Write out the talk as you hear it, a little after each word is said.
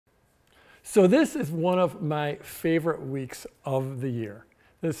So this is one of my favorite weeks of the year.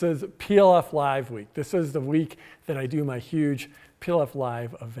 This is PLF Live week. This is the week that I do my huge PLF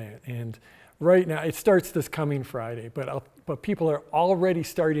Live event. And right now, it starts this coming Friday, but people are already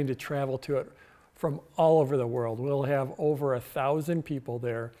starting to travel to it from all over the world. We'll have over 1,000 people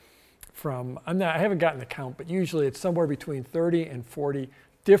there from, I haven't gotten the count, but usually it's somewhere between 30 and 40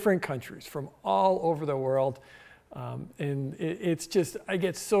 different countries from all over the world. And it's just, I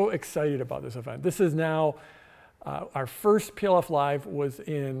get so excited about this event. This is now, our first PLF Live was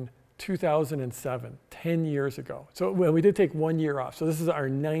in 2007, 10 years ago. So we did take 1 year off. So this is our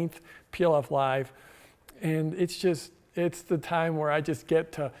 9th PLF Live. And it's the time where I just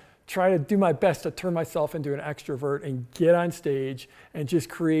get to try to do my best to turn myself into an extrovert and get on stage and just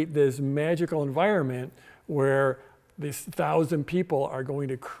create this magical environment where these 1,000 people are going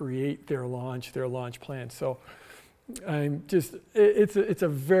to create their launch plan. So it's a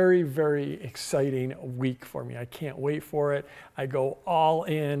very, very exciting week for me. I can't wait for it. I go all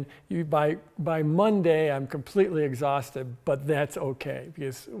in. By Monday, I'm completely exhausted, but that's okay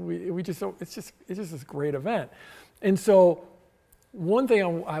because it's just this great event. And so one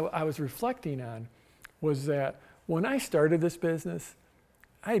thing I was reflecting on was that when I started this business,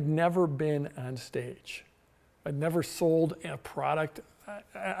 I had never been on stage. I'd never sold a product.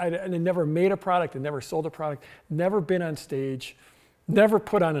 I never made a product, I never sold a product, never been on stage, never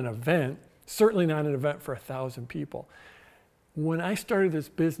put on an event, certainly not an event for 1,000 people. When I started this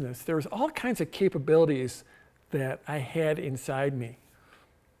business, there was all kinds of capabilities that I had inside me,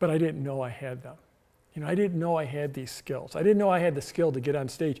 but I didn't know I had them. I didn't know I had these skills. I didn't know I had the skill to get on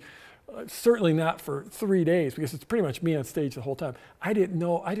stage, certainly not for 3 days, because it's pretty much me on stage the whole time. I didn't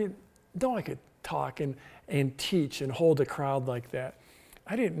know I could talk and teach and hold a crowd like that.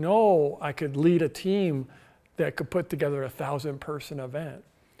 I didn't know I could lead a team that could put together a 1,000-person event.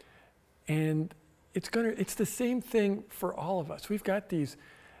 And it's the same thing for all of us. We've got these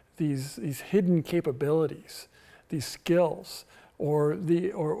hidden capabilities, these skills, or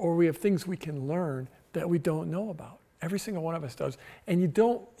we have things we can learn that we don't know about. Every single one of us does. And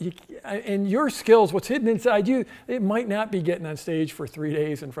and your skills, what's hidden inside you, it might not be getting on stage for 3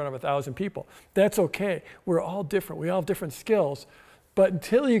 days in front of 1,000 people. That's okay. We're all different. We all have different skills. But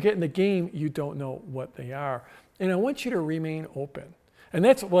until you get in the game, you don't know what they are. And I want you to remain open. And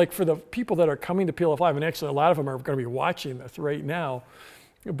that's like for the people that are coming to PLF Live, and actually a lot of them are going to be watching this right now,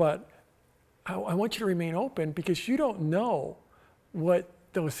 but I want you to remain open because you don't know what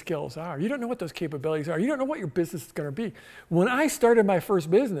those skills are. You don't know what those capabilities are. You don't know what your business is going to be. When I started my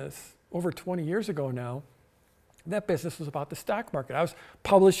first business over 20 years ago now, that business was about the stock market. I was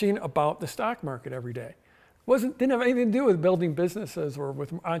publishing about the stock market every day. Didn't have anything to do with building businesses or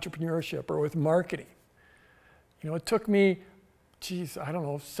with entrepreneurship or with marketing. It took me, I don't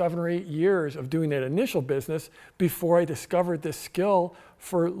know, 7 or 8 years of doing that initial business before I discovered this skill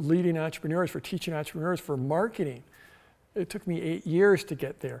for leading entrepreneurs, for teaching entrepreneurs, for marketing. It took me 8 years to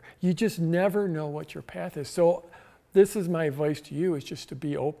get there. You just never know what your path is. So this is my advice to you, is just to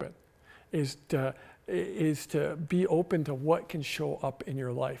be open, is to be open to what can show up in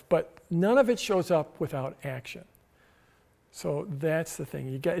your life. But none of it shows up without action. So that's the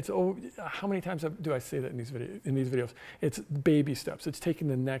thing. How many times do I say that in these videos? It's baby steps. It's taking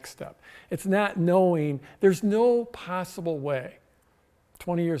the next step. It's not knowing, there's no possible way,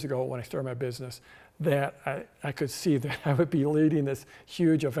 20 years ago when I started my business, that I could see that I would be leading this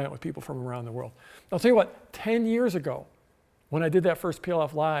huge event with people from around the world. I'll tell you what, 10 years ago, when I did that first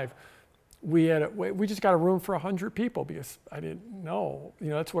PLF Live, we just got a room for 100 people because I didn't know.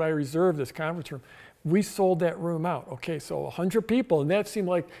 That's what I reserved, this conference room. We sold that room out. Okay, so 100 people, and that seemed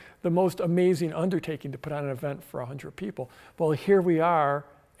like the most amazing undertaking to put on an event for 100 people. Well, here we are,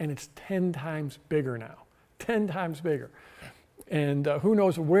 and it's 10 times bigger now, 10 times bigger. And who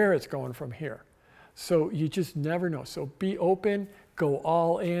knows where it's going from here. So you just never know. So be open, go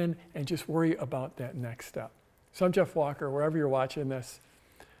all in, and just worry about that next step. So I'm Jeff Walker, wherever you're watching this.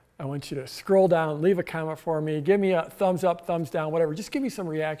 I want you to scroll down, leave a comment for me, give me a thumbs up, thumbs down, whatever. Just give me some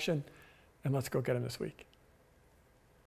reaction, and let's go get them this week.